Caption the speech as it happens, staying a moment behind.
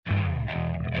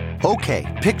Okay,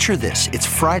 picture this. It's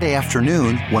Friday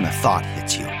afternoon when a thought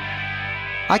hits you.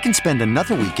 I can spend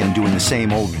another weekend doing the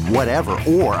same old whatever,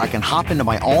 or I can hop into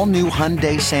my all-new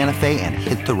Hyundai Santa Fe and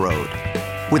hit the road.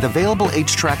 With available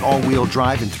H-Track all-wheel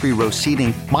drive and 3-row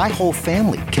seating, my whole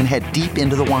family can head deep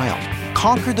into the wild.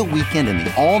 Conquer the weekend in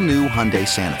the all-new Hyundai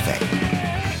Santa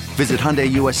Fe. Visit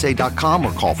HyundaiUSA.com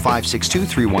or call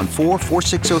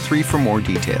 562-314-4603 for more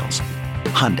details.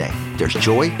 Hyundai, there's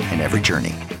joy in every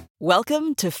journey.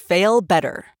 Welcome to Fail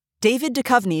Better, David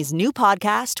Duchovny's new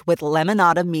podcast with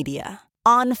Lemonada Media.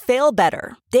 On Fail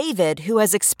Better, David, who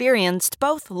has experienced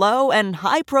both low and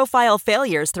high-profile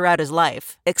failures throughout his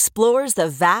life, explores the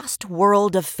vast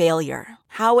world of failure,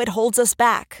 how it holds us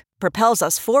back, propels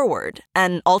us forward,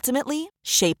 and ultimately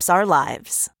shapes our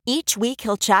lives. Each week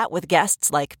he'll chat with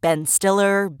guests like Ben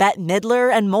Stiller, Bette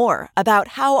Midler, and more about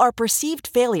how our perceived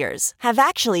failures have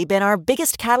actually been our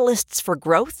biggest catalysts for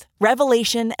growth,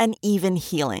 revelation, and even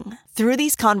healing. Through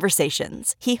these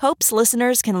conversations, he hopes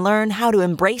listeners can learn how to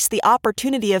embrace the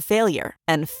opportunity of failure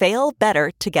and fail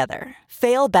better together.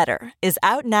 Fail Better is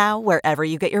out now wherever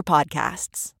you get your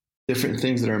podcasts. Different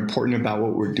things that are important about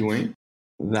what we're doing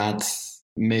that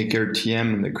make our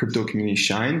TM and the crypto community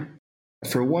shine.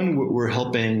 For one, we're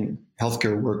helping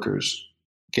healthcare workers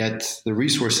get the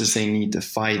resources they need to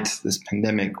fight this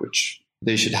pandemic, which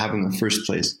they should have in the first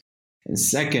place. And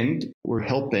second, we're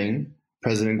helping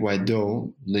President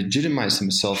Guaido legitimize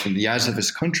himself in the eyes of his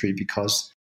country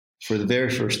because for the very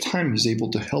first time, he's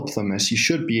able to help them as he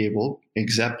should be able,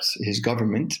 except his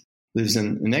government lives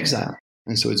in exile.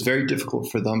 And so it's very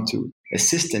difficult for them to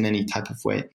assist in any type of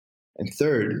way. And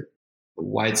third,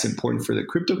 why it's important for the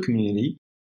crypto community,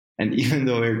 and even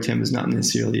though AirTM is not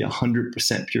necessarily a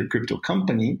 100% pure crypto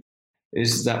company,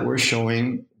 is that we're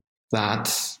showing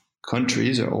that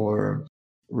countries or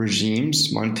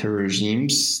regimes, monetary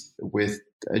regimes with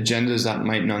agendas that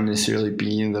might not necessarily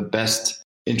be in the best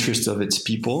interest of its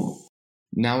people,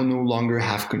 now no longer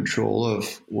have control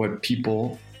of what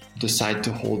people decide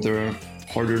to hold their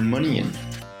hard-earned money in.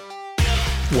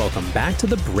 Welcome back to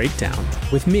The Breakdown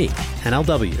with me,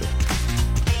 NLW.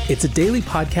 It's a daily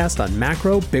podcast on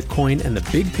macro, Bitcoin, and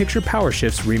the big picture power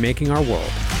shifts remaking our world.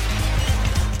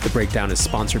 The Breakdown is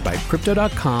sponsored by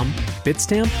Crypto.com,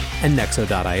 Bitstamp, and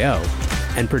Nexo.io,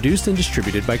 and produced and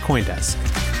distributed by CoinDesk.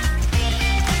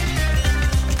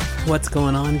 What's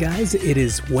going on, guys? It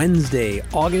is Wednesday,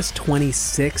 August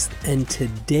 26th, and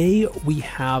today we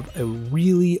have a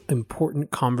really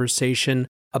important conversation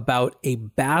about a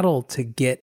battle to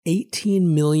get $18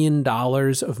 million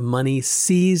of money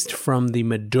seized from the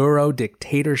Maduro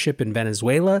dictatorship in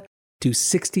Venezuela to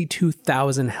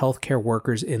 62,000 healthcare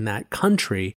workers in that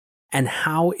country, and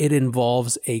how it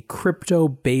involves a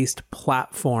crypto-based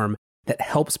platform that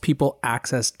helps people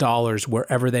access dollars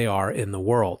wherever they are in the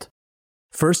world.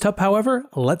 First up, however,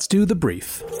 let's do the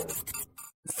brief.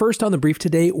 First on the brief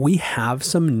today, we have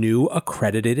some new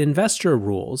accredited investor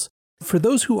rules. For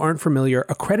those who aren't familiar,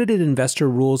 accredited investor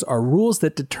rules are rules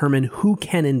that determine who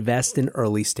can invest in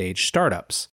early stage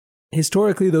startups.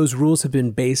 Historically, those rules have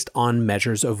been based on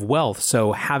measures of wealth,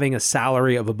 so having a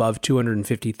salary of above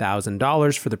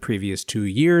 $250,000 for the previous 2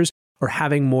 years, or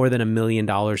having more than $1 million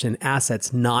in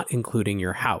assets, not including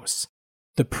your house.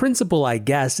 The principle, I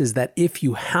guess, is that if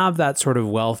you have that sort of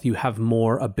wealth, you have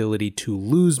more ability to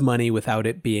lose money without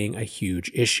it being a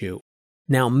huge issue.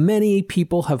 Now, many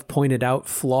people have pointed out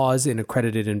flaws in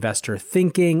accredited investor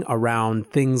thinking around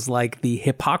things like the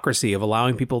hypocrisy of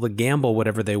allowing people to gamble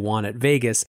whatever they want at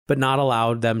Vegas, but not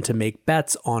allow them to make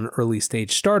bets on early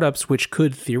stage startups, which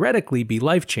could theoretically be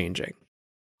life-changing.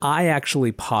 I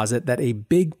actually posit that a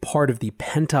big part of the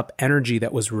pent-up energy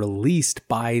that was released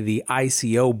by the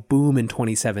ICO boom in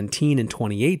 2017 and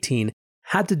 2018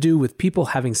 had to do with people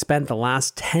having spent the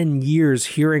last 10 years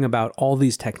hearing about all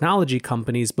these technology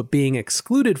companies, but being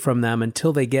excluded from them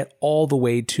until they get all the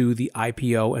way to the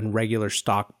IPO and regular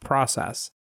stock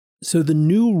process. So the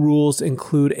new rules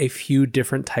include a few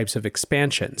different types of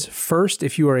expansions. First,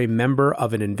 if you are a member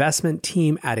of an investment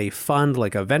team at a fund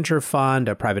like a venture fund,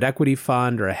 a private equity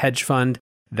fund, or a hedge fund,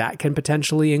 that can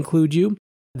potentially include you.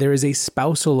 There is a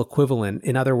spousal equivalent.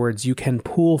 In other words, you can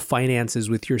pool finances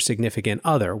with your significant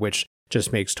other, which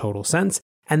just makes total sense.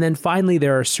 And then finally,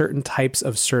 there are certain types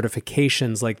of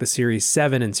certifications like the Series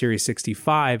 7 and Series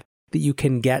 65 that you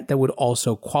can get that would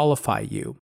also qualify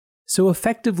you. So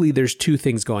effectively, there's two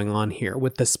things going on here.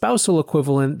 With the spousal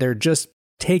equivalent, they're just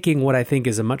taking what I think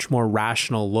is a much more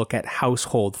rational look at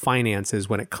household finances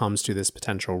when it comes to this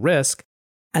potential risk.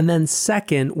 And then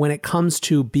second, when it comes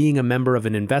to being a member of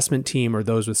an investment team or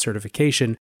those with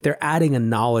certification, they're adding a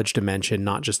knowledge dimension,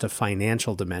 not just a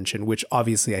financial dimension, which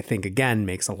obviously I think, again,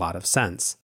 makes a lot of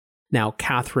sense. Now,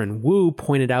 Catherine Wu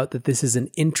pointed out that this is an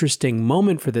interesting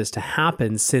moment for this to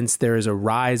happen since there is a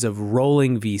rise of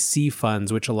rolling VC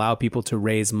funds which allow people to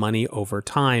raise money over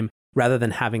time rather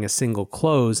than having a single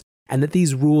close, and that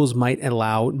these rules might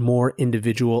allow more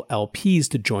individual LPs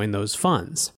to join those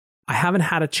funds. I haven't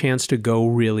had a chance to go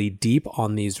really deep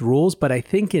on these rules, but I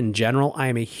think in general, I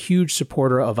am a huge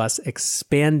supporter of us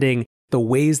expanding the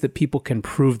ways that people can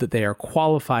prove that they are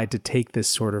qualified to take this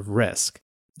sort of risk.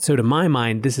 So to my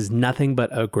mind, this is nothing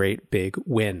but a great big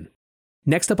win.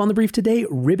 Next up on the brief today,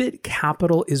 Ribbit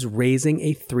Capital is raising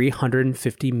a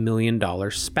 $350 million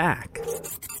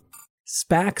SPAC.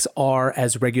 SPACs are,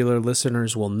 as regular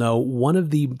listeners will know, one of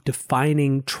the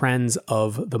defining trends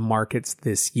of the markets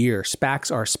this year.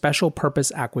 SPACs are special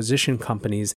purpose acquisition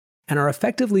companies and are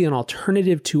effectively an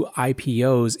alternative to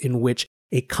IPOs in which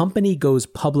a company goes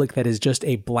public that is just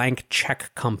a blank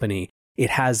check company. It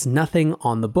has nothing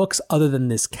on the books other than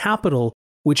this capital,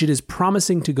 which it is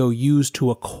promising to go use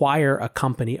to acquire a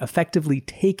company, effectively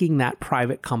taking that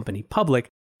private company public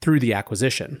through the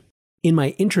acquisition. In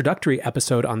my introductory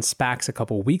episode on SPACs a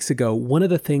couple weeks ago, one of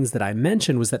the things that I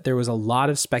mentioned was that there was a lot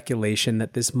of speculation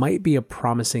that this might be a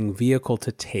promising vehicle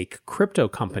to take crypto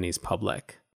companies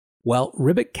public. Well,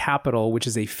 Ribbit Capital, which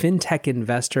is a fintech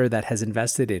investor that has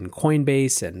invested in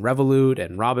Coinbase and Revolut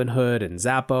and Robinhood and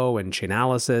Zappo and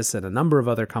Chainalysis and a number of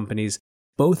other companies,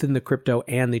 both in the crypto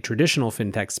and the traditional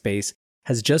fintech space,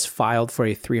 has just filed for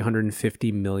a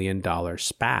 $350 million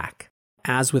SPAC.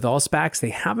 As with all SPACs,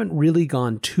 they haven't really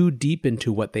gone too deep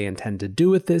into what they intend to do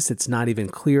with this. It's not even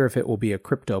clear if it will be a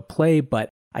crypto play, but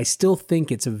I still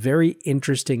think it's a very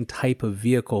interesting type of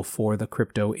vehicle for the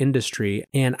crypto industry,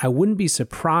 and I wouldn't be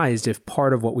surprised if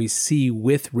part of what we see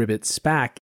with Ribbit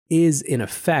SPAC is, in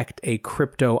effect, a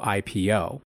crypto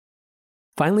IPO.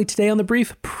 Finally today on the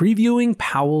brief, previewing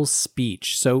Powell's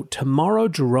speech. So tomorrow,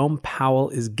 Jerome Powell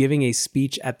is giving a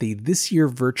speech at the this year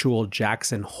virtual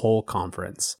Jackson Hole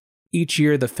Conference. Each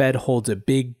year, the Fed holds a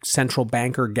big central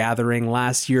banker gathering.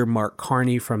 Last year, Mark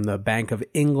Carney from the Bank of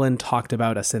England talked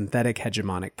about a synthetic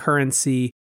hegemonic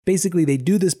currency. Basically, they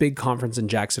do this big conference in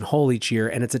Jackson Hole each year,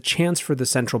 and it's a chance for the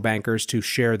central bankers to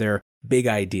share their big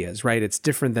ideas, right? It's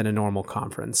different than a normal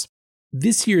conference.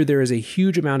 This year, there is a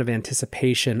huge amount of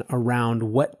anticipation around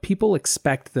what people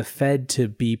expect the Fed to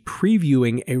be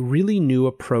previewing a really new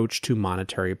approach to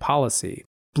monetary policy.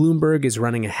 Bloomberg is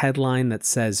running a headline that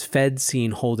says Fed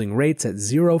seen holding rates at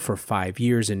 0 for 5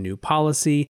 years in new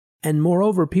policy. And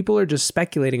moreover, people are just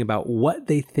speculating about what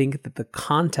they think that the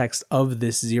context of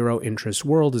this zero interest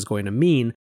world is going to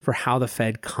mean for how the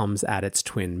Fed comes at its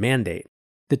twin mandate.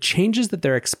 The changes that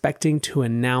they're expecting to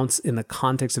announce in the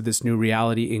context of this new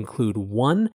reality include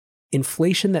 1,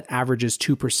 inflation that averages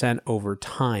 2% over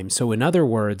time. So in other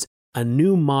words, a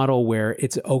new model where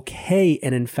it's okay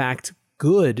and in fact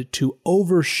good to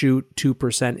overshoot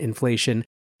 2% inflation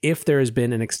if there has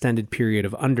been an extended period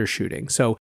of undershooting.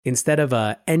 So instead of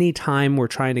any time we're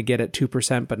trying to get at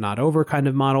 2% but not over kind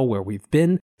of model where we've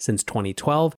been since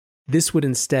 2012, this would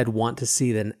instead want to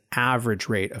see an average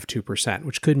rate of 2%,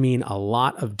 which could mean a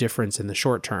lot of difference in the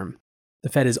short term. The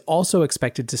Fed is also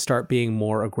expected to start being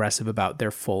more aggressive about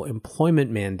their full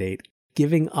employment mandate,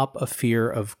 giving up a fear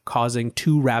of causing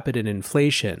too rapid an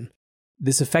inflation.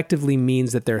 This effectively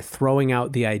means that they're throwing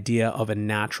out the idea of a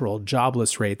natural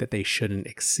jobless rate that they shouldn't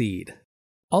exceed.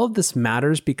 All of this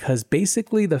matters because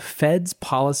basically the Fed's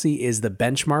policy is the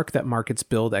benchmark that markets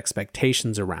build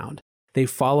expectations around. They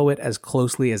follow it as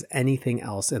closely as anything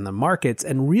else in the markets,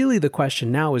 and really the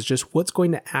question now is just what's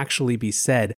going to actually be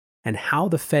said and how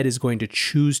the Fed is going to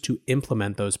choose to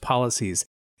implement those policies,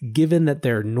 given that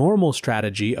their normal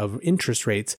strategy of interest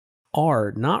rates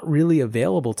are not really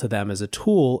available to them as a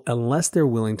tool unless they're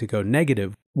willing to go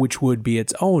negative, which would be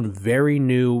its own very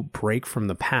new break from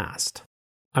the past.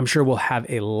 I'm sure we'll have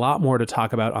a lot more to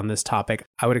talk about on this topic.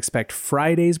 I would expect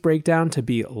Friday's breakdown to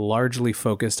be largely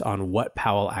focused on what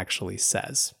Powell actually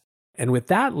says. And with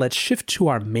that, let's shift to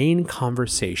our main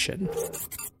conversation.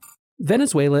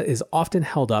 Venezuela is often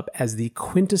held up as the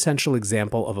quintessential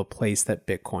example of a place that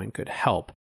Bitcoin could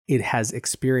help. It has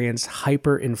experienced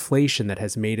hyperinflation that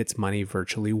has made its money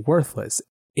virtually worthless.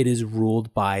 It is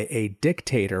ruled by a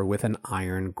dictator with an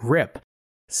iron grip.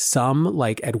 Some,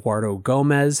 like Eduardo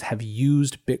Gomez, have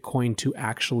used Bitcoin to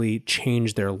actually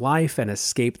change their life and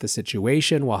escape the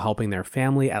situation while helping their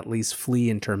family at least flee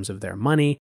in terms of their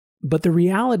money. But the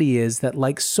reality is that,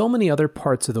 like so many other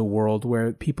parts of the world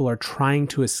where people are trying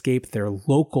to escape their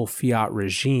local fiat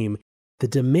regime, the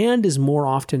demand is more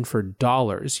often for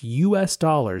dollars, US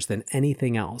dollars, than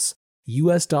anything else.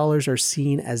 US dollars are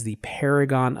seen as the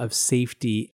paragon of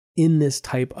safety in this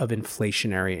type of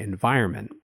inflationary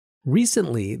environment.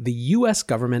 Recently, the US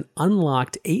government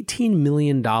unlocked $18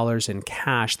 million in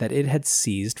cash that it had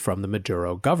seized from the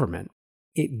Maduro government.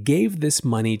 It gave this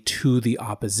money to the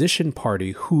opposition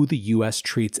party, who the US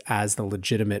treats as the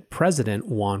legitimate president,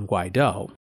 Juan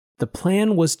Guaido. The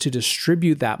plan was to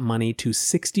distribute that money to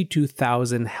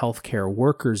 62,000 healthcare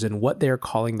workers in what they're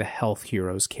calling the Health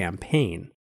Heroes campaign.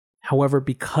 However,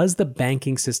 because the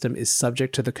banking system is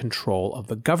subject to the control of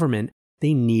the government,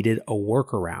 they needed a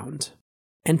workaround.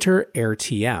 Enter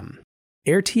AirTM.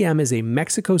 AirTM is a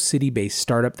Mexico City-based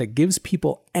startup that gives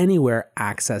people anywhere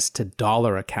access to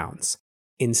dollar accounts.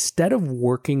 Instead of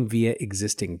working via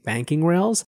existing banking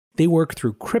rails, they work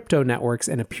through crypto networks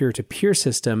and a peer-to-peer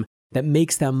system that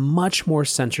makes them much more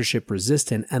censorship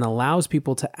resistant and allows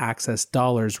people to access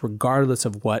dollars regardless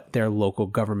of what their local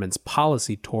government's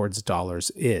policy towards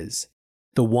dollars is.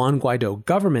 The Juan Guaido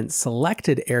government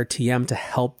selected AirTM to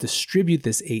help distribute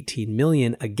this $18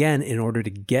 million again in order to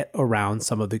get around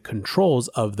some of the controls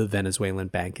of the Venezuelan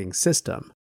banking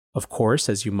system. Of course,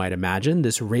 as you might imagine,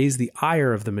 this raised the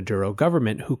ire of the Maduro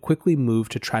government, who quickly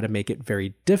moved to try to make it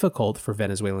very difficult for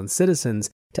Venezuelan citizens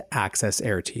to access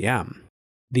AirTM.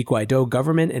 The Guaido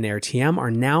government and AirTM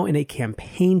are now in a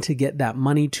campaign to get that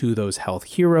money to those health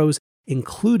heroes,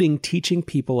 including teaching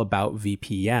people about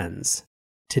VPNs.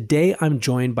 Today, I'm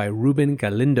joined by Ruben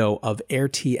Galindo of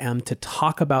AirTM to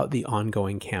talk about the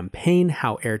ongoing campaign,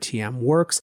 how AirTM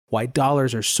works, why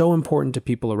dollars are so important to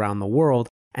people around the world,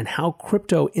 and how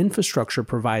crypto infrastructure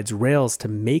provides rails to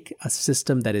make a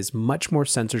system that is much more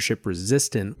censorship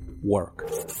resistant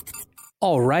work.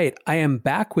 All right, I am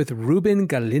back with Ruben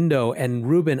Galindo. And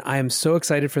Ruben, I am so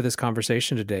excited for this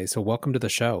conversation today. So welcome to the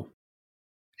show.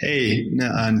 Hey,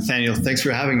 Nathaniel, thanks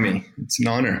for having me. It's an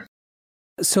honor.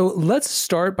 So let's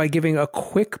start by giving a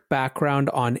quick background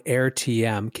on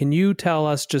AirTM. Can you tell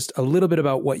us just a little bit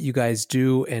about what you guys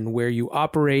do and where you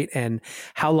operate and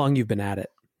how long you've been at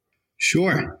it?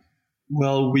 Sure.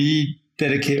 Well, we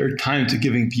dedicate our time to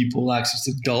giving people access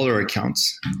to dollar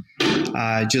accounts,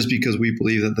 just because we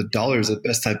believe that the dollar is the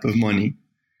best type of money.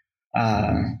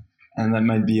 And that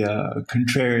might be a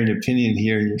contrarian opinion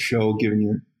here in your show, given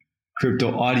your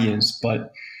crypto audience,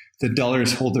 but the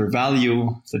dollars hold their value.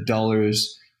 The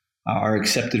dollars are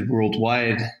accepted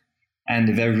worldwide. And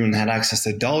if everyone had access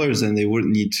to dollars, then they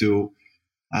wouldn't need to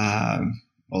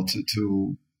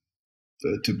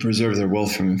preserve their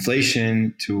wealth from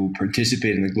inflation, to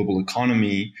participate in the global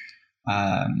economy,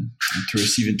 to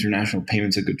receive international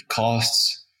payments at good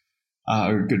costs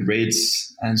or good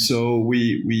rates. And so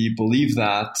we believe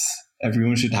that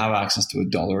everyone should have access to a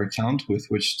dollar account with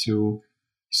which to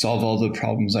solve all the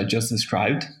problems I just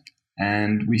described.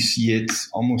 And we see it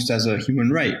almost as a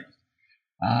human right.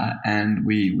 And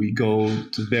we go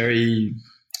to very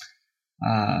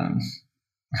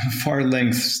far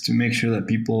lengths to make sure that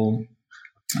people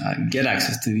get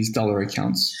access to these dollar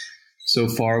accounts. So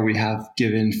far, we have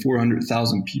given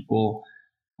 400,000 people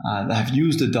that have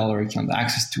used a dollar account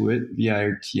access to it via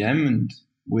AirTM, and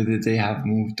with it, they have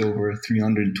moved over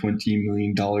 $320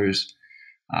 million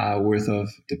worth of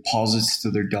deposits to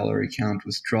their dollar account,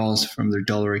 withdrawals from their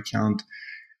dollar account,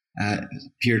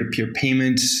 peer-to-peer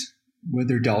payments with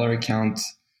their dollar account,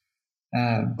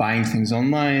 buying things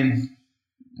online,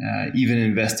 even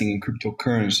investing in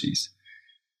cryptocurrencies.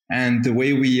 And the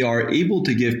way we are able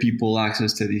to give people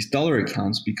access to these dollar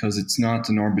accounts, because it's not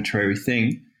an arbitrary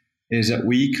thing, is that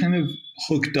we kind of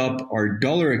hooked up our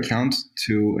dollar account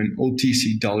to an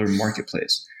OTC dollar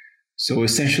marketplace. So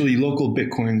essentially, local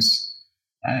Bitcoins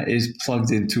is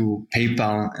plugged into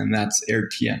PayPal, and that's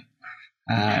AirTM.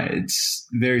 It's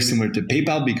very similar to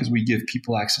PayPal because we give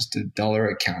people access to dollar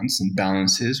accounts and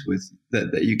balances with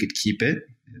that you could keep it.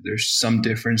 There's some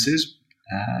differences,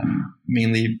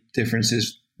 mainly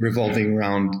differences revolving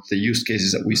around the use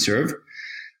cases that we serve.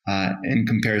 In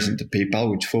comparison to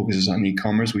PayPal, which focuses on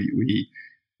e-commerce, we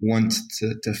want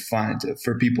to find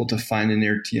for people to find in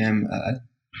AirTM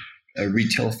a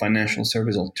retail financial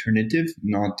service alternative,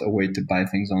 not a way to buy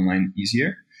things online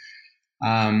easier.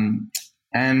 And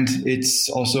it's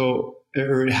also,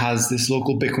 it has this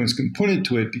local Bitcoins component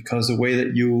to it, because the way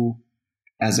that you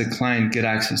as a client get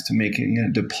access to making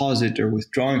a deposit or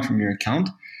withdrawing from your account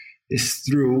is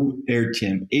through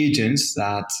AirTM agents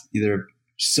that either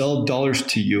sell dollars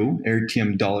to you,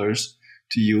 AirTM dollars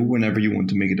to you whenever you want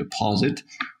to make a deposit,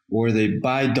 or they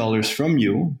buy dollars from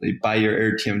you. They buy your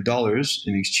AirTM dollars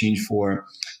in exchange for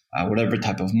whatever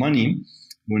type of money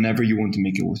whenever you want to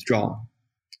make a withdrawal.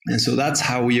 And so that's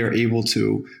how we are able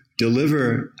to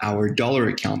deliver our dollar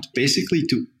account basically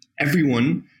to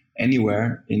everyone,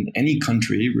 anywhere, in any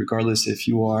country, regardless if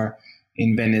you are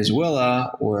in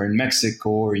Venezuela or in Mexico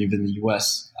or even the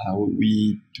US.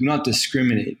 We do not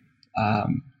discriminate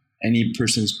any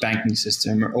person's banking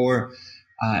system or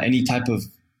any type of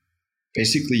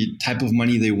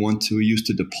money they want to use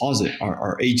to deposit.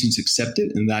 Our agents accept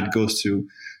it, and that goes to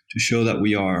show that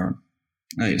we are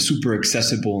super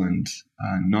accessible and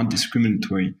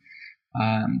non-discriminatory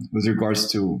with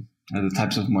regards to the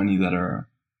types of money that are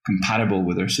compatible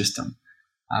with our system.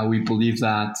 We believe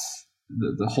that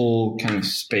the whole kind of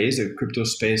space, the crypto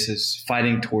space, is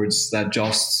fighting towards that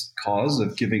just cause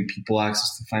of giving people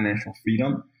access to financial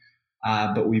freedom.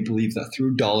 But we believe that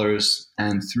through dollars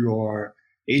and through our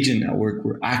agent network,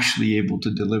 we're actually able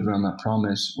to deliver on that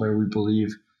promise, where we believe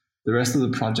the rest of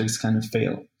the projects kind of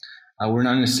fail. We're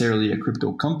not necessarily a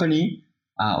crypto company,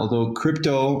 although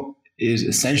crypto is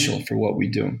essential for what we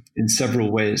do in several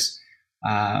ways.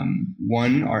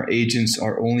 One, our agents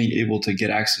are only able to get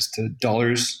access to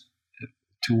dollars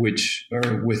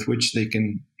with which they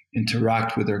can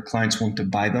interact with their clients who want to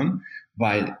buy them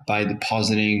by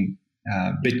depositing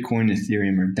Bitcoin,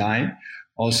 Ethereum, or DAI.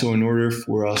 Also, in order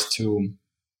for us to,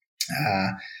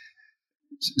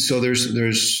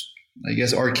 there's I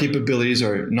guess our capabilities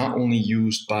are not only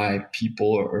used by people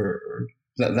or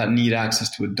that need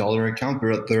access to a dollar account,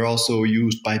 but they're also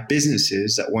used by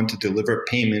businesses that want to deliver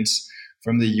payments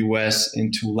from the US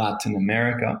into Latin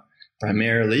America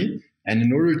primarily. And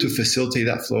in order to facilitate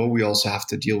that flow, we also have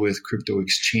to deal with crypto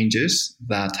exchanges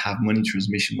that have money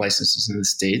transmission licenses in the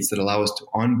States that allow us to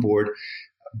onboard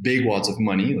big wads of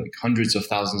money, like hundreds of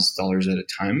thousands of dollars at a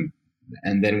time.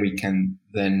 And then we can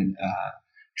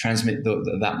transmit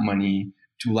that money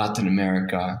to Latin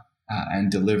America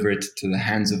and deliver it to the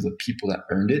hands of the people that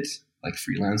earned it, like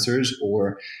freelancers,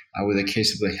 or with the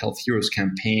case of the Health Heroes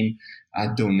campaign,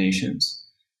 donations.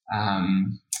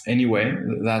 Anyway,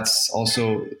 that's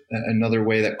also another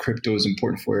way that crypto is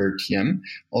important for AirTM.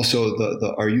 Also,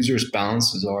 our users'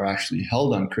 balances are actually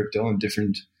held on crypto and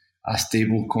different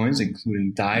stable coins,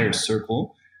 including DAI or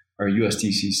Circle or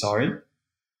USDC, sorry.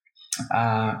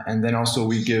 And then also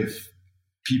we give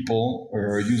people or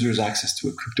our users access to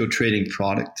a crypto trading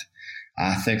product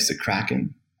thanks to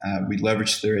Kraken. We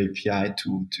leverage their API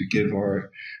to give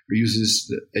our users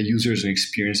an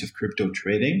experience of crypto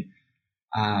trading.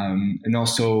 And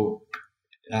also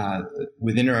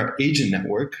within our agent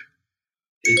network,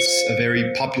 it's a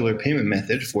very popular payment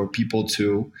method for people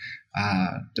to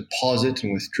deposit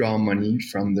and withdraw money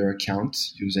from their account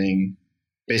using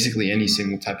basically any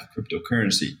single type of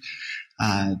cryptocurrency.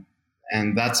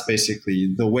 And that's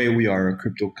basically the way we are a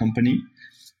crypto company.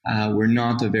 We're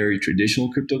not a very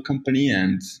traditional crypto company.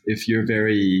 And if you're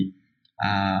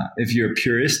if you're a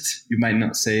purist, you might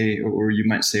not say, or you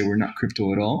might say we're not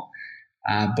crypto at all.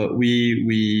 But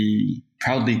we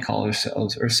proudly call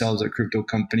ourselves a crypto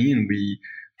company, and we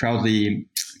proudly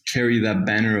carry that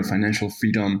banner of financial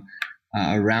freedom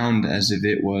around as if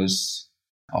it was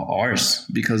ours,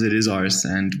 because it is ours,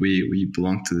 and we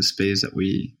belong to the space that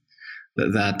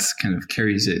kind of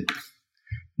carries it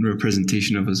in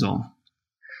representation of us all.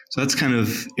 So that's kind of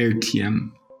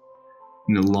AirTM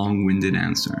in a long-winded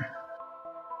answer.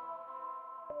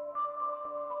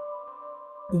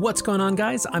 What's going on,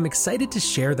 guys? I'm excited to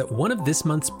share that one of this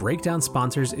month's breakdown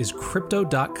sponsors is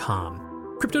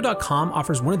Crypto.com. Crypto.com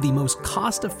offers one of the most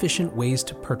cost-efficient ways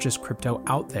to purchase crypto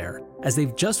out there, as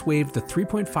they've just waived the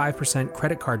 3.5%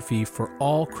 credit card fee for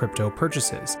all crypto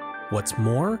purchases. What's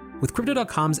more, with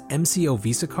Crypto.com's MCO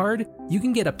Visa card, you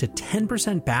can get up to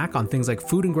 10% back on things like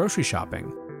food and grocery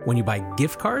shopping. When you buy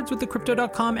gift cards with the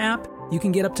Crypto.com app, you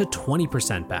can get up to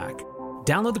 20% back.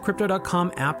 Download the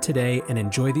Crypto.com app today and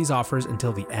enjoy these offers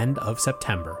until the end of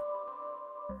September.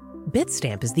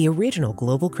 Bitstamp is the original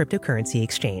global cryptocurrency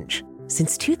exchange.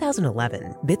 Since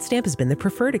 2011, Bitstamp has been the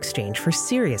preferred exchange for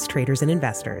serious traders and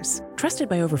investors, trusted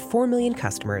by over 4 million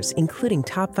customers, including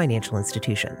top financial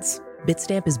institutions.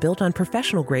 Bitstamp is built on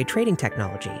professional-grade trading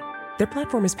technology. Their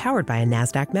platform is powered by a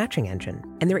NASDAQ matching engine,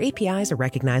 and their APIs are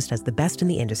recognized as the best in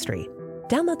the industry.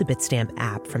 Download the Bitstamp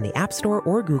app from the App Store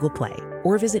or Google Play,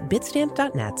 or visit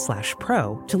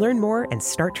bitstamp.net/pro to learn more and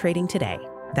start trading today.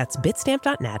 That's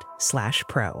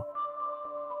bitstamp.net/pro.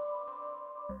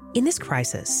 In this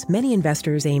crisis, many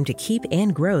investors aim to keep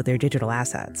and grow their digital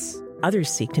assets. Others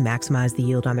seek to maximize the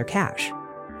yield on their cash.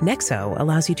 Nexo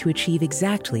allows you to achieve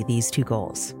exactly these two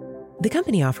goals. The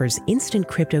company offers instant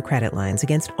crypto credit lines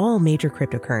against all major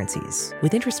cryptocurrencies,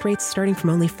 with interest rates starting from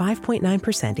only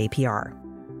 5.9% APR.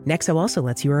 Nexo also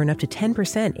lets you earn up to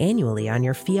 10% annually on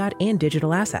your fiat and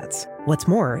digital assets. What's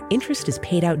more, interest is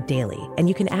paid out daily, and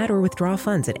you can add or withdraw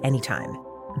funds at any time.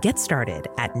 Get started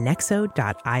at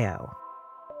nexo.io.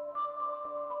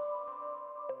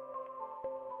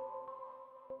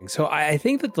 So I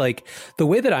think that like the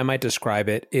way that I might describe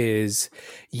it is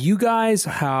you guys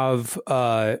have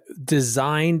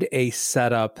designed a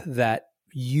setup that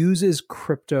uses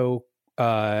crypto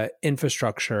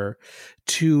infrastructure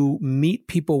to meet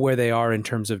people where they are in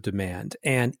terms of demand.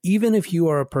 And even if you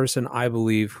are a person, I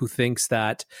believe, who thinks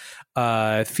that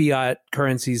fiat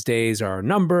currencies days are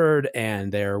numbered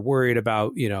and they're worried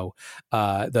about,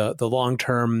 the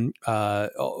long-term,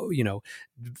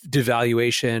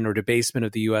 devaluation or debasement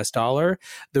of the US dollar,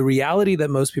 the reality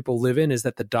that most people live in is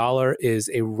that the dollar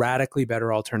is a radically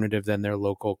better alternative than their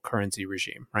local currency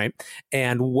regime, right?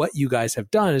 And what you guys have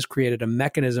done is created a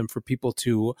mechanism for people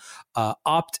to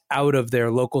opt out of their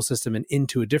local system and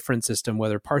into a different system,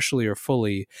 whether partially or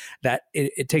fully, that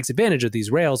it takes advantage of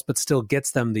these rails, but still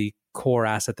gets them the core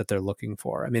asset that they're looking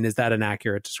for. I mean, is that an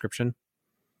accurate description?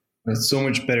 That's so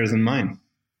much better than mine.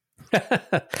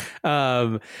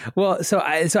 Well, so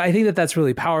I think that that's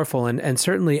really powerful, and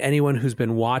certainly anyone who's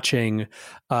been watching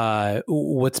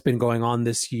what's been going on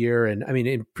this year, and I mean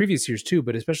in previous years too,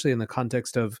 but especially in the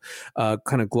context of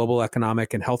kind of global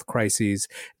economic and health crises,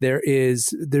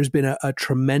 there's been a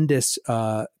tremendous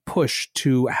push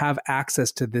to have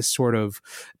access to this sort of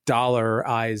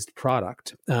dollarized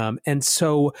product, and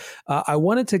so I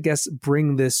wanted to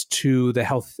bring this to the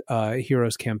Health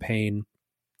Heroes campaign.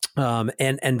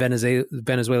 And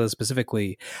Venezuela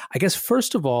specifically. I guess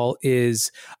first of all is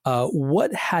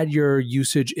what had your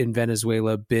usage in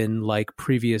Venezuela been like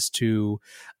previous to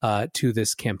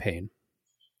this campaign?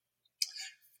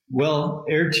 Well,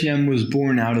 AirTM was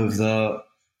born out of the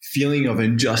feeling of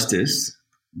injustice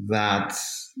that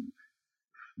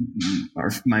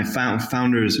my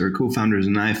founders or co-founders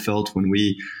and I felt when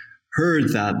we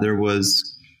heard that there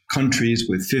was countries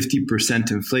with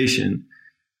 50% inflation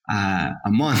a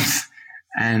month,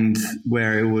 and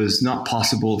where it was not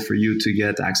possible for you to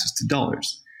get access to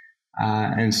dollars.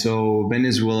 And so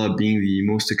Venezuela, being the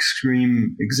most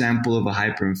extreme example of a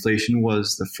hyperinflation,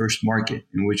 was the first market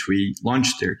in which we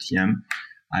launched AirTM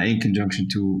in conjunction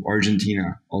to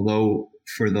Argentina. Although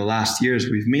for the last years,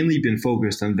 we've mainly been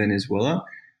focused on Venezuela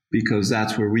because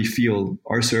that's where we feel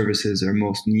our services are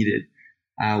most needed.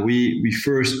 We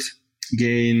first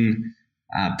gained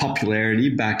popularity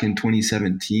back in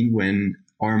 2017 when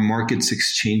our market's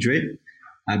exchange rate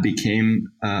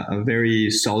became a very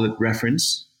solid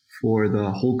reference for the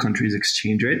whole country's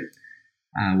exchange rate,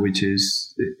 which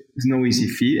is no easy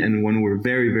feat and one we're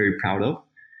very, very proud of,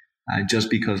 just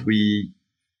because we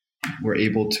were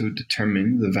able to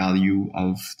determine the value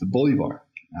of the bolivar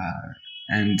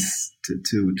and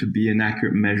to be an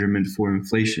accurate measurement for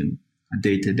inflation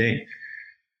day to day.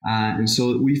 And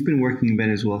so we've been working in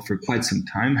Venezuela for quite some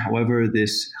time. However,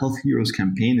 this Health Heroes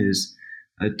campaign is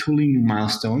a totally new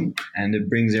milestone, and it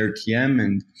brings AirTM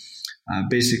and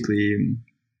basically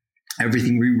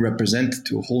everything we represent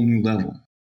to a whole new level.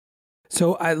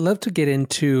 So I'd love to get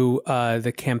into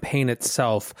the campaign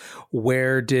itself.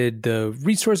 Where did the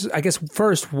resources, I guess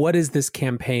first, what is this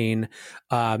campaign?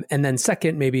 And then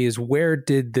second, maybe is where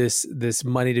did this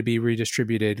money to be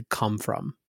redistributed come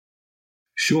from?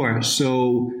 Sure.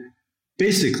 So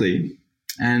basically,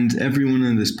 and everyone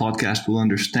in this podcast will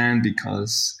understand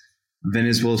because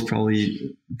Venezuela is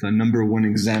probably the number one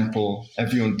example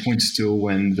everyone points to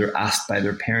when they're asked by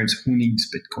their parents who needs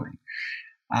Bitcoin.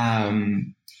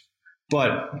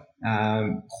 But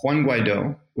Juan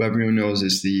Guaido, who everyone knows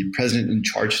is the president in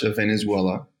charge of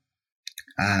Venezuela,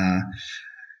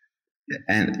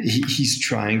 and he's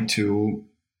trying to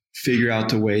figure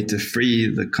out a way to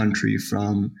free the country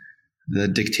from the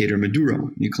dictator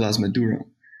Nicolas Maduro.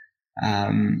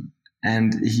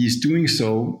 And he's doing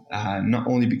so not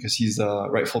only because he's the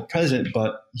rightful president,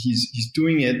 but he's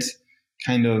doing it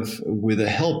kind of with the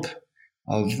help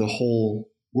of the whole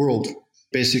world.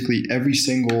 Basically, every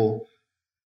single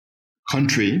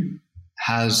country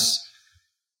has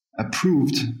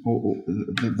approved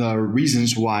the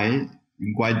reasons why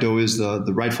Guaido is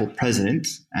the rightful president,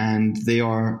 and they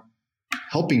are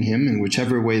helping him in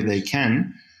whichever way they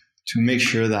can to make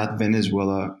sure that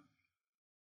Venezuela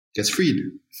gets freed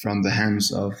from the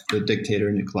hands of the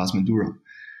dictator Nicolas Maduro.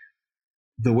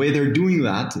 The way they're doing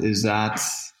that is that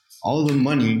all the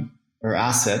money or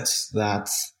assets that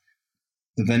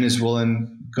the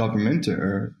Venezuelan government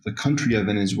or the country of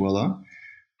Venezuela,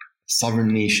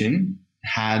 sovereign nation,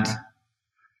 had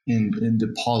in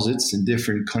deposits in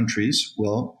different countries,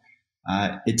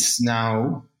 it's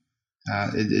now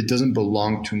it doesn't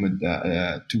belong to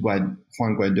Juan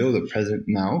Guaido, the president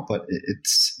now, but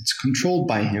it's controlled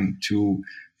by him to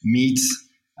meet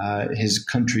his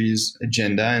country's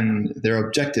agenda and their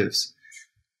objectives.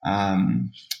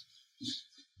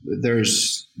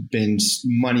 there's been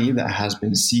money that has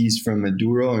been seized from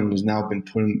Maduro and has now been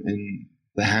put in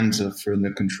the hands of, for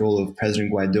the control of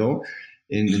President Guaido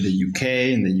in the UK,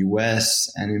 in the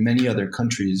US, and in many other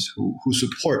countries who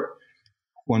support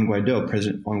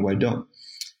President Juan Guaido.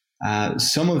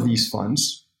 Some of these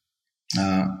funds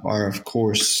are, of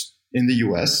course, in the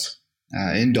US,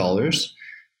 in dollars,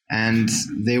 and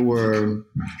they were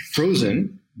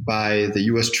frozen by the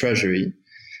US Treasury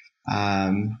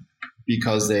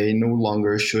because they no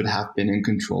longer should have been in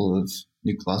control of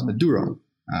Nicolas Maduro,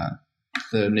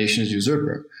 the nation's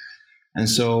usurper. And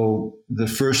so the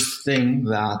first thing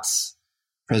that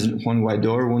President Juan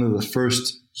Guaido, or one of the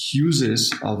first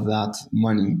uses of that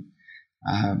money,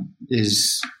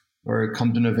 it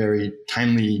comes in a very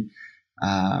timely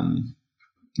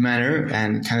manner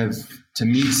and kind of to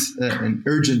meet an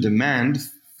urgent demand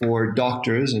for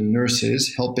doctors and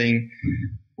nurses helping,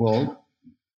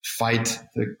 fight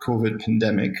the COVID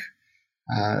pandemic,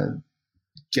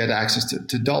 get access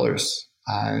to dollars.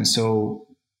 And so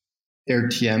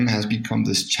AirTM has become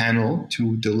this channel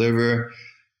to deliver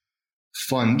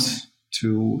funds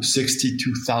to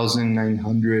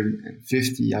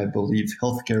 62,950, I believe,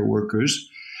 healthcare workers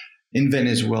in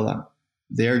Venezuela.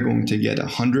 They're going to get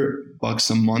 $100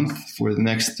 a month for the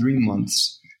next 3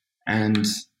 months. And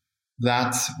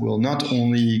that will not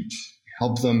only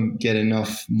help them get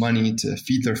enough money to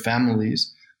feed their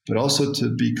families, but also to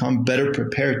become better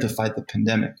prepared to fight the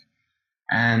pandemic.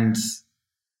 And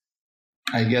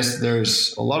I guess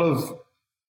there's a lot of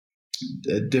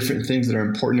different things that are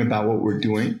important about what we're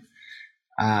doing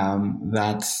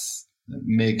that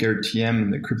make AirTM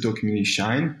and the crypto community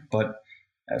shine. But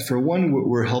for one,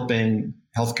 we're helping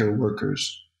healthcare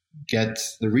workers get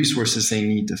the resources they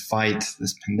need to fight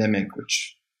this pandemic,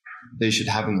 which they should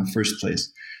have in the first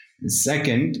place. And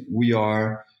second,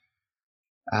 we're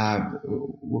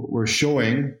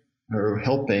showing or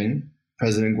helping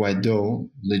President Guaido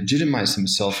legitimize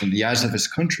himself in the eyes of his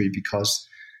country, because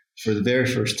for the very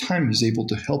first time, he's able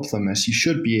to help them as he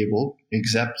should be able,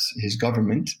 except his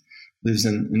government lives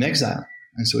in exile.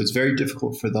 And so it's very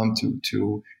difficult for them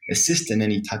to assist in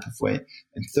any type of way.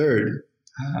 And third,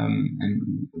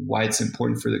 and why it's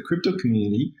important for the crypto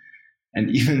community, and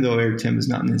even though AirTM is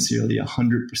not necessarily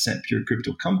 100% pure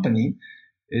crypto company,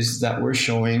 is that we're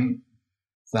showing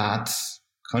that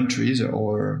countries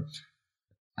or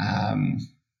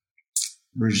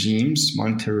regimes,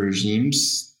 monetary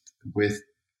regimes with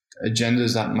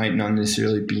agendas that might not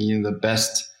necessarily be in the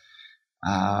best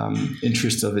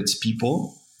interest of its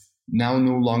people, now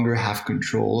no longer have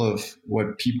control of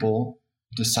what people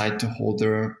decide to hold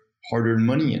their hard-earned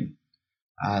money in.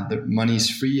 The money is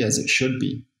free, as it should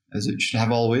be, as it should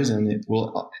have always, and it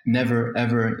will never,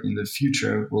 ever in the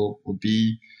future will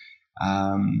be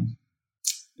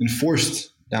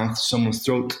enforced down someone's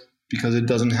throat, because it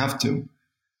doesn't have to.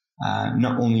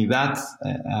 Not only that,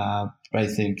 but I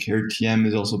think AirTM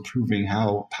is also proving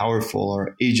how powerful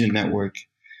our agent network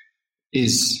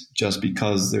is, just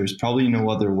because there's probably no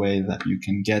other way that you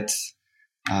can get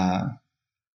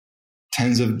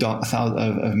tens of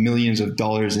millions of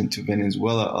dollars into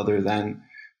Venezuela other than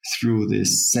through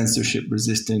this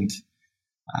censorship-resistant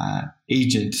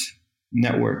agent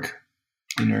network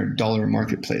in our dollar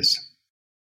marketplace.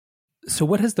 So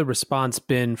what has the response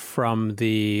been from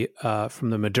the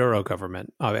Maduro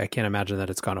government? I can't imagine that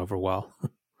it's gone over well.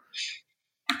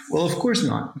 Well, of course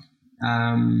not.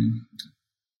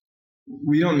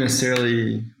 We don't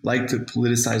necessarily like to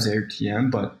politicize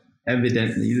AirTM, but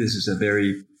evidently this is a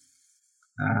very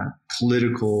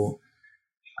political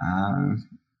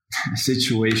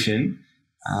situation.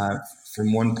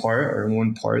 In one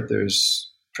part, there's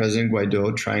President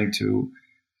Guaido trying to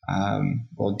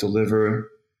deliver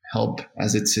help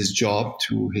as it's his job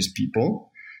to his people.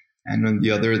 And on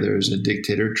the other, there's a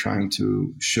dictator trying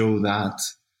to show that,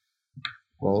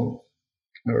 or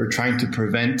trying to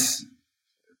prevent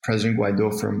President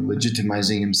Guaido from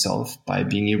legitimizing himself by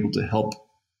being able to help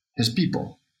his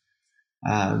people,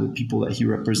 the people that he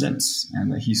represents and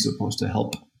that he's supposed to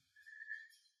help.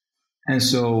 And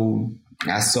so,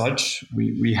 as such,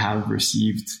 we have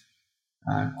received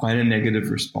quite a negative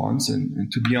response.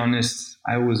 And to be honest,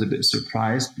 I was a bit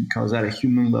surprised, because at a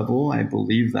human level, I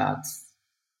believe that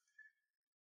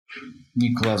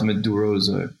Nicolas Maduro is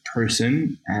a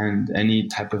person, and any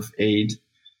type of aid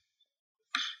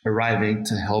arriving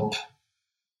to help,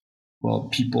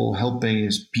 helping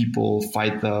his people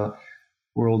fight the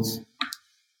world's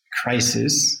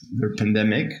crisis, their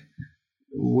pandemic,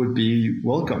 would be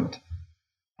welcomed.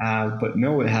 But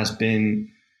no, it has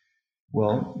been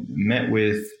met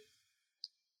with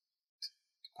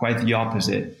quite the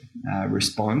opposite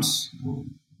response.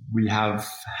 we have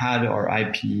had our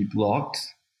IP blocked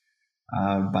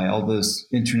by all those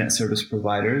internet service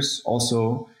providers.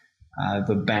 Also,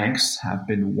 the banks have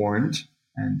been warned,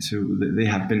 and they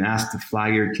have been asked to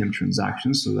flag AirTM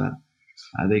transactions so that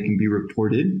they can be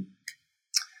reported.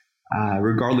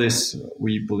 Regardless,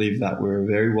 we believe that we're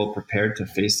very well prepared to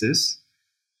face this.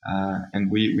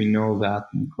 And we know that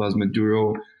Nicolas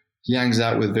Maduro, he hangs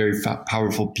out with very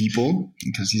powerful people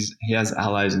because he has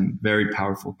allies in very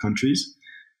powerful countries.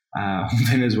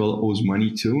 Venezuela owes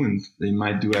money to, and they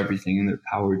might do everything in their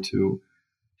power to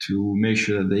make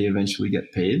sure that they eventually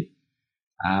get paid.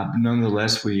 But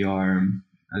nonetheless, we are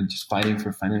just fighting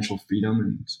for financial freedom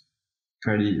and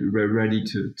ready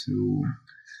to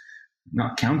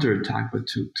not counterattack, but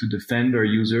to defend our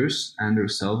users and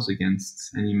ourselves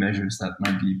against any measures that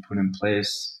might be put in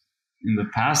place in the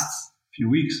past few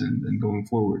weeks and going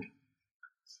forward.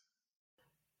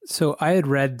 So I had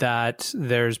read that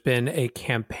there's been a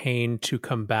campaign to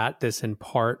combat this in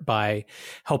part by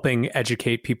helping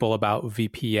educate people about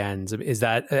VPNs. Is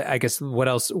that, I guess, what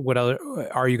else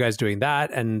are you guys doing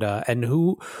that? And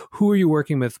who are you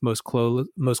working with most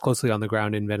closely on the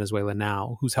ground in Venezuela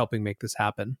now? Who's helping make this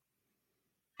happen?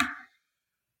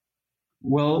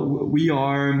 Well, we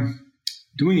are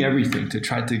doing everything to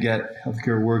try to get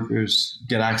healthcare workers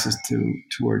get access to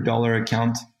our dollar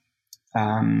account.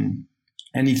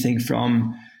 Anything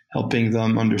from helping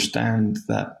them understand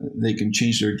that they can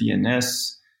change their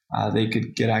DNS, they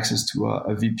could get access to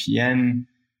a VPN,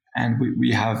 and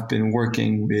we have been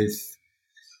working with,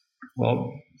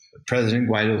 President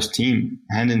Guaido's team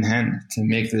hand in hand to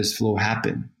make this flow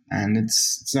happen. And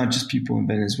it's not just people in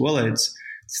Venezuela; it's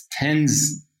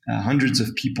tens, hundreds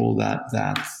of people that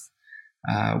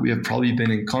we have probably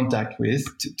been in contact with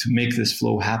to make this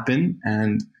flow happen,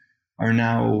 and are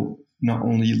now not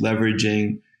only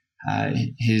leveraging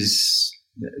his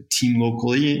team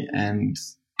locally and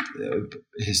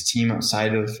his team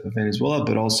outside of Venezuela,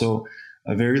 but also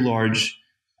a very large,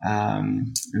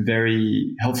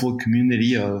 very helpful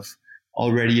community of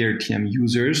already AirTM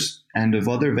users and of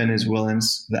other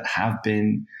Venezuelans that have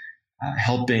been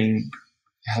helping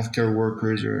healthcare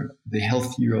workers or the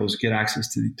health heroes get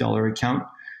access to the dollar account.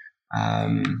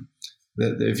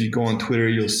 If you go on Twitter,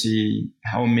 you'll see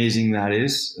how amazing that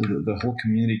is. The whole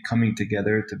community coming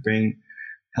together to bring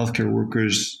healthcare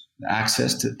workers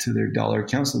access to their dollar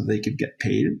account so that they could get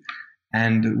paid.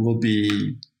 And we'll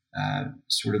be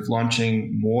sort of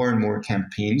launching more and more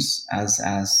campaigns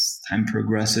as time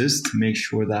progresses to make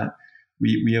sure that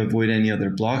we avoid any other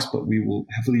blocks, but we will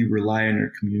heavily rely on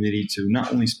our community to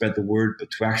not only spread the word, but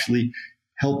to actually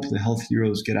help the health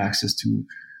heroes get access to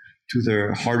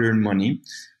their hard-earned money.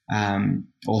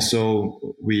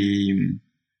 Also, we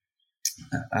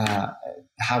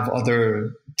have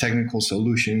other technical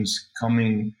solutions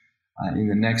coming in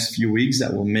the next few weeks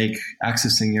that will make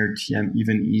accessing AirTM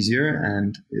even easier,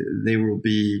 and they will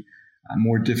be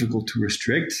more difficult to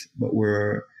restrict, but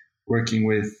we're working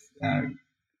with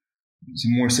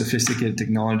some more sophisticated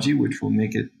technology which will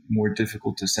make it more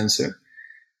difficult to censor.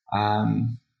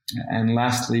 And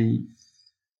lastly,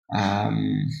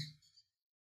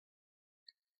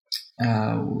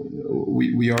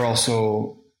 we are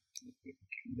also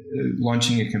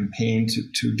launching a campaign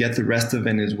to get the rest of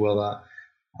Venezuela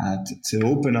to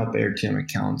open up AirTM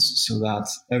accounts so that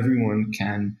everyone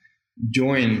can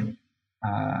join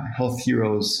health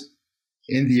heroes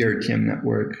in the AirTM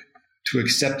network to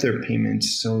accept their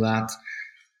payments so that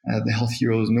the health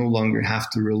heroes no longer have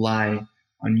to rely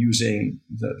on using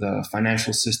the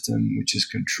financial system, which is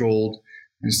controlled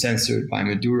and censored by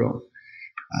Maduro.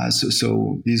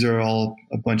 So these are all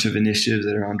a bunch of initiatives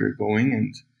that are undergoing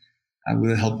and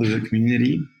with the help of the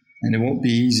community. And it won't be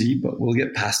easy, but we'll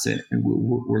get past it. And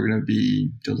we're going to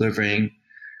be delivering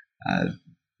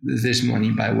this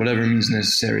money by whatever means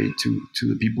necessary to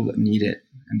the people that need it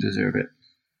and deserve it.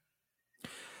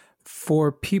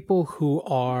 For people who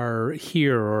are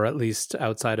here, or at least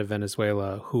outside of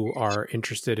Venezuela, who are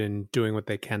interested in doing what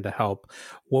they can to help,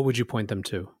 what would you point them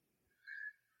to?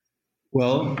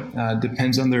 Well,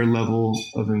 depends on their level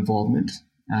of involvement.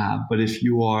 But if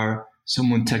you are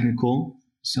someone technical,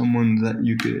 someone that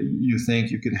you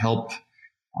think you could help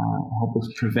us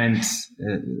prevent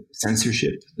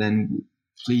censorship, then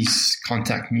please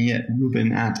contact me at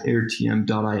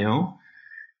ruben@airtm.io.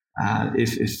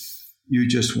 If you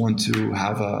just want to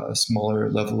have a smaller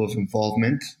level of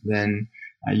involvement, then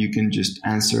you can just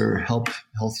help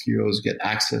health heroes get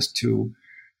access to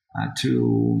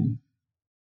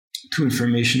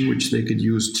information which they could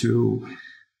use to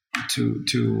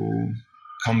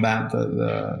combat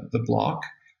the block.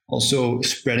 Also,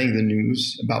 spreading the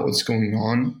news about what's going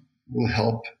on will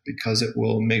help, because it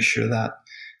will make sure that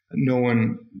no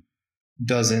one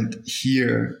doesn't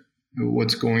hear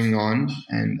what's going on,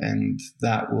 and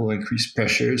that will increase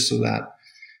pressure so that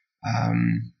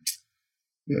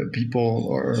people,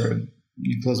 or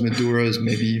Nicolas Maduro is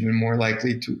maybe even more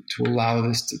likely to allow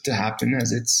this to happen,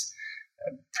 as it's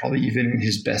probably even in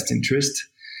his best interest.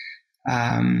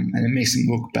 And it makes him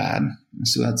look bad.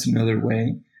 So that's another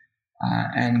way.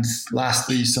 And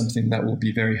lastly, something that will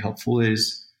be very helpful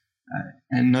is,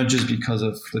 and not just because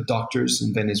of the doctors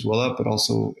in Venezuela, but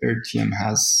also AirTM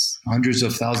has hundreds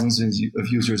of thousands of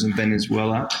users in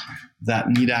Venezuela that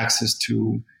need access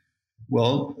to,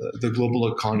 well, the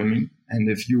global economy. And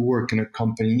if you work in a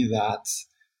company that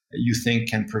you think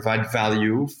can provide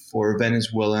value for a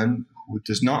Venezuelan who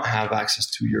does not have access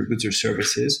to your goods or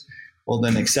services, well,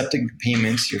 then accepting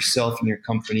payments yourself and your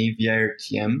company via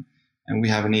AirTM, and we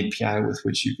have an API with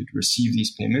which you could receive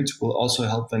these payments, will also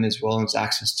help Venezuelans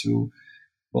access to,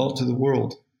 well, to the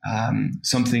world.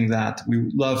 Something that we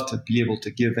would love to be able to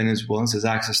give Venezuelans is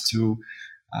access to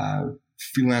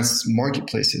freelance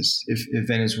marketplaces. If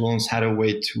Venezuelans had a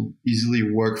way to easily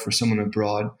work for someone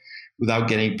abroad without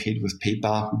getting paid with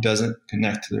PayPal, who doesn't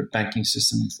connect to their banking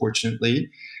system, unfortunately,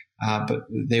 but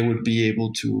they would be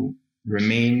able to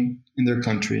remain in their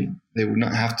country. They would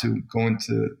not have to go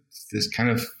into this kind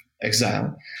of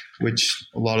exile, which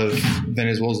a lot of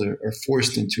Venezuelans are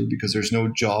forced into because there's no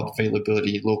job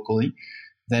availability locally.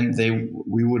 Then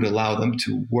we would allow them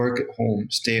to work at home,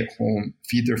 stay at home,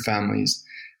 feed their families,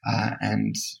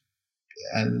 and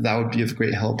that would be of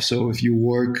great help. So if you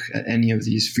work at any of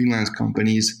these freelance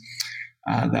companies,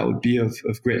 that would be of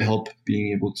great help,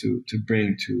 being able to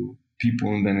bring to people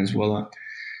in Venezuela.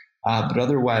 But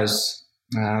otherwise,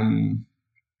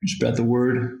 spread the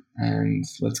word and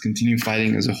let's continue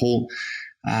fighting as a whole.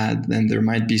 Then there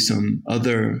might be some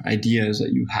other ideas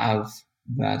that you have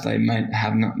that I might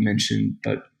have not mentioned,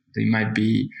 but they might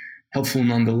be helpful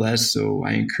nonetheless. So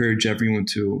I encourage everyone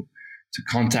to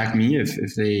contact me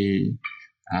if they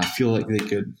feel like they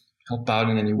could help out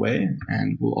in any way,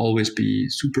 and we'll always be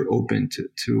super open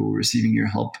to receiving your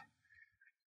help.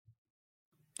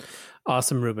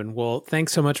 Awesome, Ruben. Well,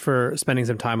 thanks so much for spending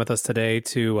some time with us today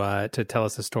to tell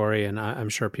us the story, and I'm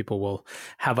sure people will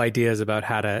have ideas about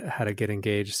how to get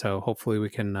engaged. So hopefully we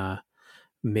can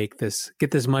get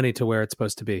this money to where it's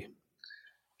supposed to be.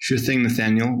 Sure thing,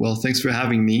 Nathaniel. Well, thanks for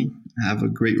having me. Have a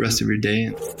great rest of your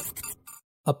day.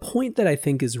 A point that I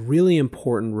think is really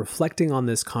important reflecting on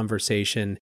this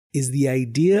conversation is the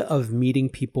idea of meeting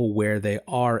people where they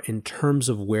are in terms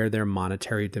of where their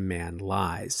monetary demand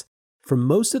lies. For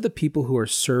most of the people who are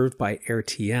served by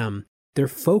AirTM, their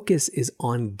focus is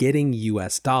on getting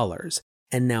US dollars.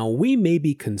 And now we may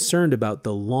be concerned about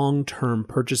the long-term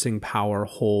purchasing power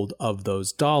hold of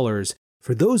those dollars.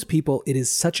 For those people, it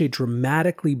is such a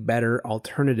dramatically better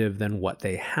alternative than what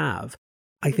they have.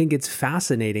 I think it's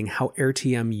fascinating how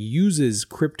AirTM uses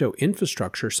crypto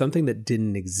infrastructure, something that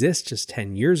didn't exist just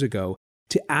 10 years ago,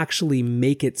 to actually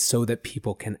make it so that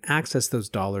people can access those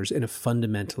dollars in a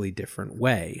fundamentally different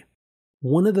way.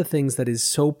 One of the things that is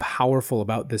so powerful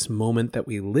about this moment that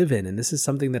we live in, and this is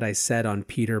something that I said on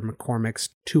Peter McCormick's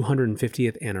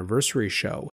 250th anniversary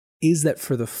show, is that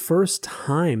for the first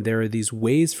time, there are these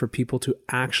ways for people to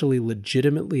actually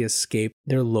legitimately escape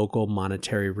their local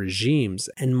monetary regimes.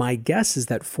 And my guess is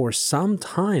that for some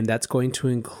time, that's going to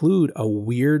include a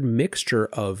weird mixture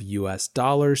of US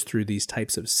dollars through these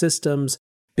types of systems,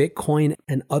 Bitcoin,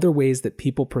 and other ways that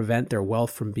people prevent their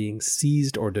wealth from being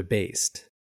seized or debased.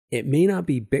 It may not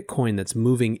be Bitcoin that's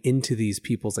moving into these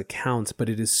people's accounts, but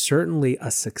it is certainly a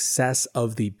success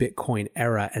of the Bitcoin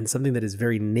era and something that is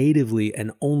very natively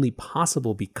and only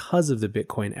possible because of the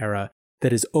Bitcoin era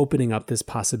that is opening up this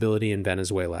possibility in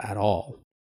Venezuela at all.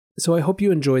 So I hope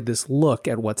you enjoyed this look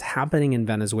at what's happening in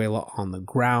Venezuela on the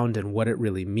ground and what it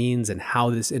really means and how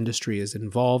this industry is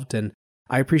involved. And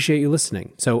I appreciate you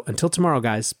listening. So until tomorrow,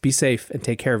 guys, be safe and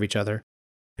take care of each other.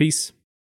 Peace.